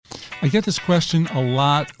I get this question a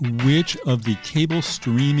lot. Which of the cable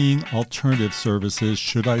streaming alternative services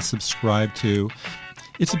should I subscribe to?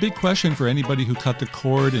 It's a big question for anybody who cut the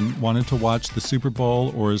cord and wanted to watch the Super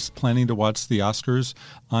Bowl or is planning to watch the Oscars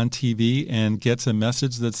on TV and gets a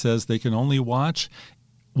message that says they can only watch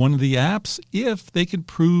one of the apps if they can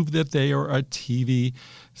prove that they are a TV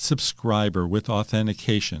subscriber with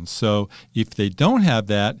authentication. So if they don't have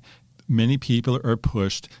that, many people are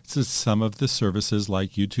pushed to some of the services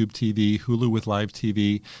like YouTube TV, Hulu with Live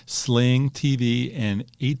TV, Sling TV, and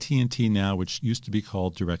AT&T Now, which used to be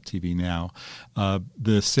called DirecTV Now.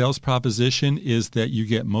 The sales proposition is that you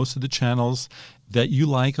get most of the channels that you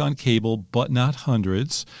like on cable, but not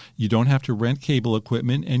hundreds. You don't have to rent cable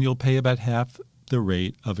equipment, and you'll pay about half the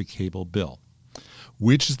rate of a cable bill.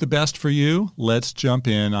 Which is the best for you? Let's jump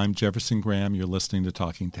in. I'm Jefferson Graham. You're listening to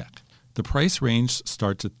Talking Tech. The price range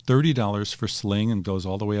starts at $30 for Sling and goes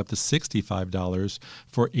all the way up to $65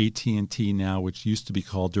 for AT&T Now, which used to be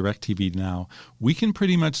called DirecTV Now. We can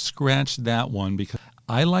pretty much scratch that one because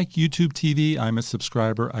I like YouTube TV. I'm a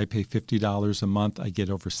subscriber. I pay $50 a month. I get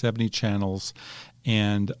over 70 channels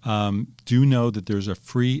and do know that there's a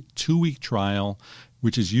free 2-week trial,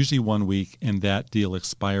 which is usually 1 week, and that deal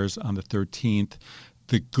expires on the 13th.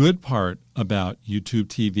 The good part about YouTube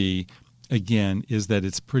TV, again, is that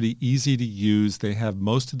it's pretty easy to use. They have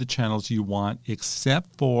most of the channels you want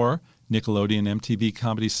except for Nickelodeon, MTV,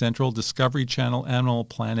 Comedy Central, Discovery Channel, Animal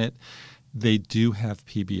Planet. They do have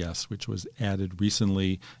PBS, which was added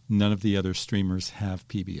recently. None of the other streamers have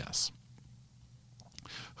PBS.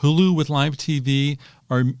 Hulu with Live TV,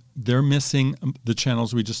 they're missing the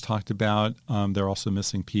channels we just talked about. They're also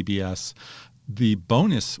missing PBS. The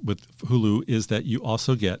bonus with Hulu is that you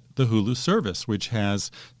also get the Hulu service, which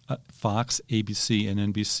has Fox, ABC,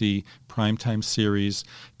 and NBC primetime series.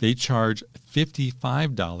 They charge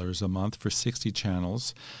 $55 a month for 60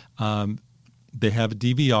 channels. They have a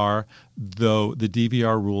DVR, though the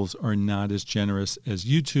DVR rules are not as generous as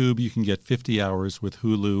YouTube. You can get 50 hours with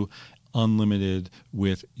Hulu, unlimited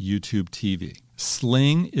with YouTube TV.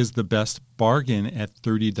 Sling is the best bargain at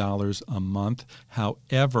 $30 a month.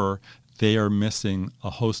 However, they are missing a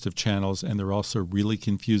host of channels, and they're also really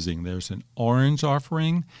confusing. There's an orange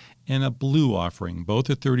offering and a blue offering, both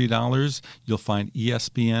at $30. You'll find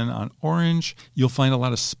ESPN on orange. You'll find a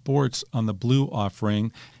lot of sports on the blue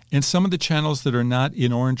offering. And some of the channels that are not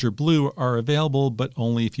in orange or blue are available, but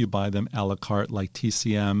only if you buy them a la carte, like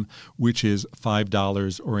TCM, which is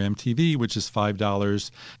 $5, or MTV, which is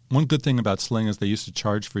 $5. One good thing about Sling is they used to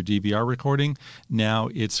charge for DVR recording. Now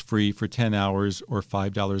it's free for 10 hours or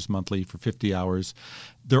 $5 monthly for 50 hours.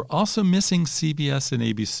 They're also missing CBS and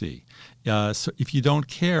ABC. So if you don't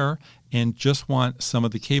care and just want some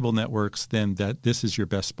of the cable networks, then this is your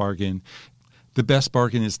best bargain. The best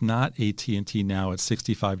bargain is not AT&T Now at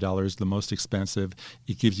 $65, the most expensive.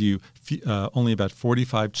 It gives you only about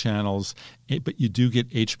 45 channels, but you do get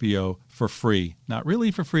HBO for free. Not really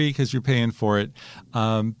for free because you're paying for it.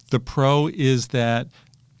 The pro is that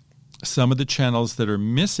some of the channels that are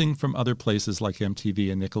missing from other places like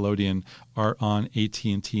MTV and Nickelodeon are on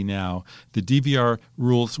AT&T Now. The DVR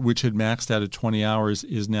rules, which had maxed out at 20 hours,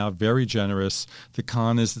 is now very generous. The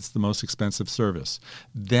con is it's the most expensive service.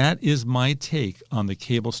 That is my take on the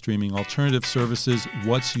cable streaming alternative services.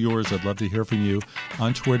 What's yours? I'd love to hear from you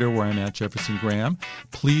on Twitter, where I'm at Jefferson Graham.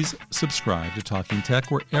 Please subscribe to Talking Tech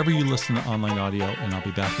wherever you listen to online audio, and I'll be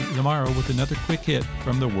back with you tomorrow with another quick hit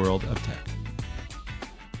from the world of tech.